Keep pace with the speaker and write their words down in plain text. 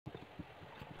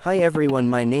Hi everyone,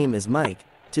 my name is Mike.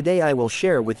 Today I will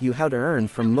share with you how to earn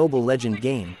from Mobile Legend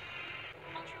game.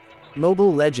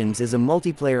 Mobile Legends is a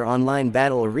multiplayer online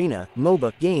battle arena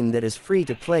 (MOBA) game that is free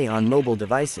to play on mobile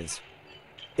devices.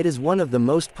 It is one of the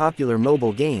most popular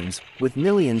mobile games, with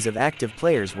millions of active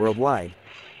players worldwide.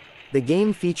 The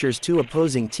game features two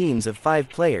opposing teams of 5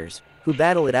 players, who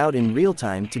battle it out in real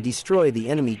time to destroy the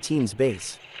enemy team's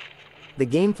base. The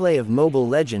gameplay of Mobile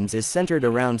Legends is centered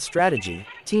around strategy,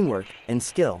 teamwork, and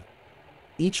skill.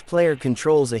 Each player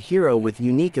controls a hero with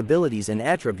unique abilities and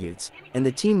attributes, and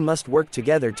the team must work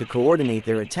together to coordinate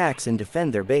their attacks and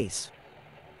defend their base.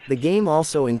 The game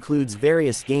also includes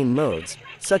various game modes,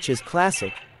 such as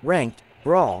Classic, Ranked,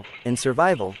 Brawl, and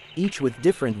Survival, each with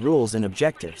different rules and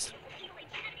objectives.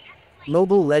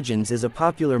 Mobile Legends is a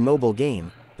popular mobile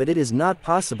game, but it is not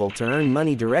possible to earn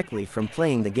money directly from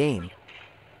playing the game.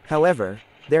 However,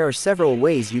 there are several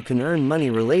ways you can earn money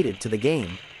related to the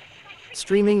game.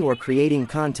 Streaming or creating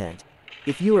content.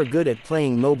 If you are good at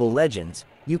playing Mobile Legends,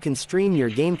 you can stream your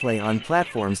gameplay on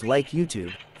platforms like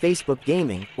YouTube, Facebook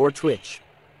Gaming, or Twitch.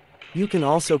 You can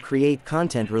also create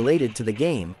content related to the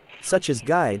game, such as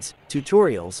guides,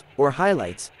 tutorials, or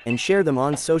highlights, and share them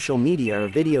on social media or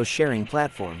video sharing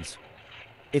platforms.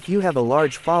 If you have a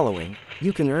large following,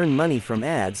 you can earn money from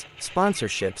ads,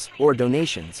 sponsorships, or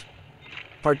donations.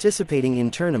 Participating in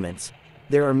tournaments.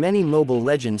 There are many Mobile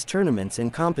Legends tournaments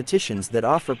and competitions that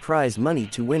offer prize money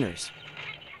to winners.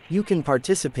 You can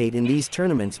participate in these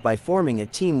tournaments by forming a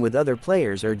team with other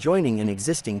players or joining an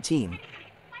existing team.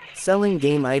 Selling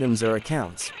game items or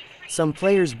accounts. Some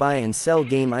players buy and sell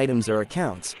game items or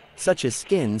accounts, such as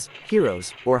skins,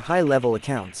 heroes, or high-level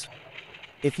accounts.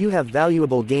 If you have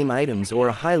valuable game items or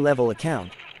a high-level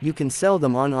account, you can sell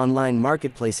them on online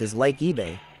marketplaces like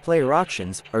eBay, player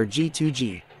auctions, or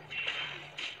G2G.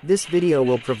 This video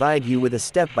will provide you with a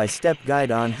step-by-step guide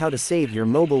on how to save your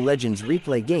Mobile Legends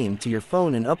replay game to your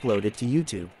phone and upload it to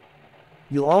YouTube.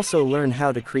 You'll also learn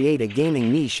how to create a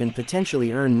gaming niche and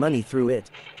potentially earn money through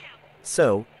it.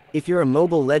 So, if you're a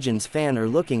Mobile Legends fan or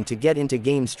looking to get into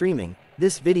game streaming,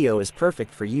 this video is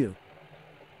perfect for you.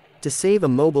 To save a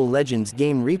Mobile Legends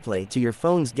game replay to your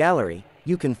phone's gallery,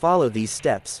 you can follow these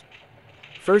steps.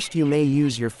 First, you may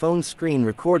use your phone's screen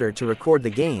recorder to record the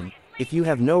game. If you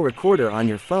have no recorder on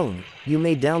your phone, you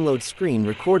may download screen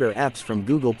recorder apps from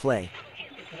Google Play.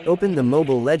 Open the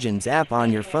Mobile Legends app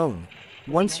on your phone.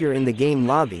 Once you're in the game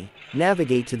lobby,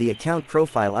 navigate to the account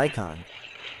profile icon.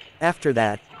 After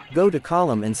that, go to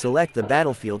column and select the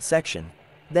battlefield section.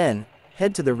 Then,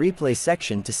 head to the replay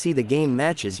section to see the game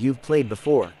matches you've played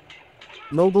before.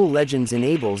 Mobile Legends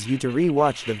enables you to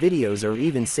re-watch the videos or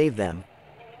even save them.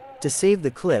 To save the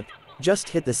clip, just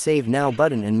hit the Save Now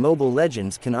button and Mobile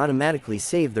Legends can automatically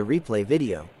save the replay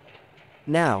video.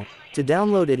 Now, to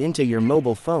download it into your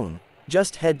mobile phone,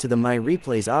 just head to the My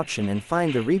Replays option and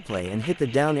find the replay and hit the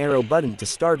down arrow button to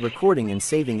start recording and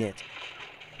saving it.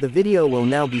 The video will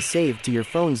now be saved to your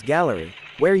phone's gallery,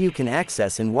 where you can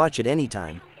access and watch it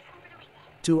anytime.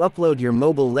 To upload your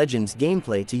Mobile Legends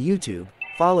gameplay to YouTube,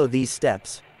 follow these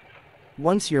steps.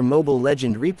 Once your Mobile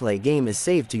Legend replay game is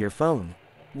saved to your phone.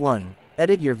 1.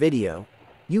 Edit your video.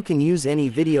 You can use any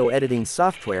video editing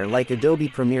software like Adobe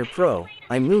Premiere Pro,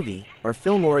 iMovie, or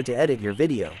Filmora to edit your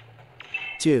video.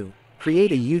 2.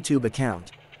 Create a YouTube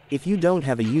account. If you don't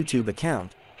have a YouTube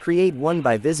account, create one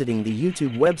by visiting the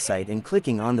YouTube website and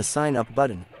clicking on the Sign Up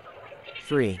button.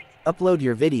 3. Upload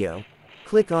your video.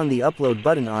 Click on the Upload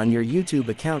button on your YouTube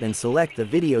account and select the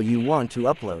video you want to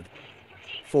upload.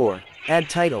 4. Add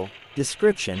title,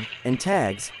 description, and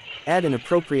tags. Add an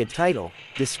appropriate title,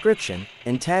 description,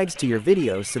 and tags to your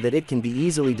video so that it can be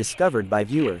easily discovered by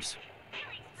viewers.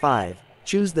 5.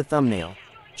 Choose the thumbnail.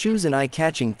 Choose an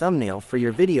eye-catching thumbnail for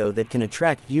your video that can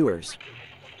attract viewers.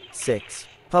 6.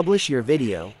 Publish your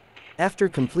video. After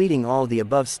completing all the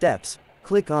above steps,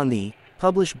 click on the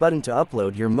Publish button to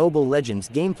upload your Mobile Legends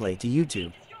gameplay to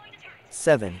YouTube.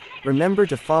 7. Remember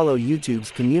to follow YouTube's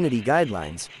community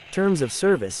guidelines, terms of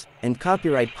service, and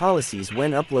copyright policies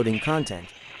when uploading content.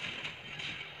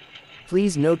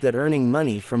 Please note that earning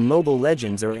money from Mobile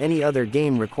Legends or any other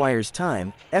game requires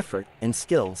time, effort, and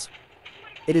skills.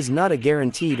 It is not a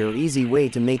guaranteed or easy way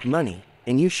to make money,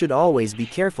 and you should always be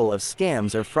careful of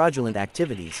scams or fraudulent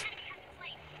activities.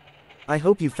 I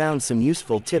hope you found some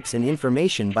useful tips and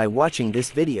information by watching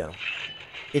this video.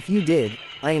 If you did,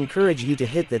 I encourage you to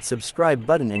hit that subscribe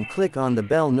button and click on the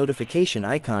bell notification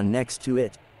icon next to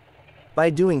it. By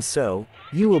doing so,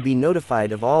 you will be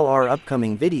notified of all our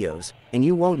upcoming videos, and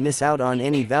you won't miss out on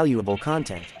any valuable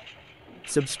content.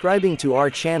 Subscribing to our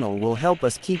channel will help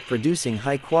us keep producing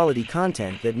high-quality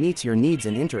content that meets your needs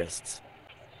and interests.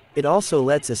 It also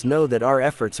lets us know that our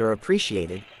efforts are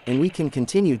appreciated, and we can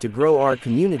continue to grow our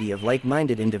community of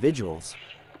like-minded individuals.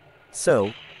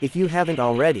 So, if you haven't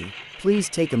already, please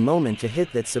take a moment to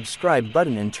hit that subscribe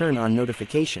button and turn on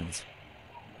notifications.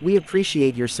 We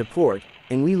appreciate your support,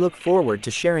 and we look forward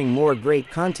to sharing more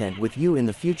great content with you in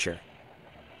the future.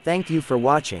 Thank you for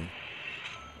watching.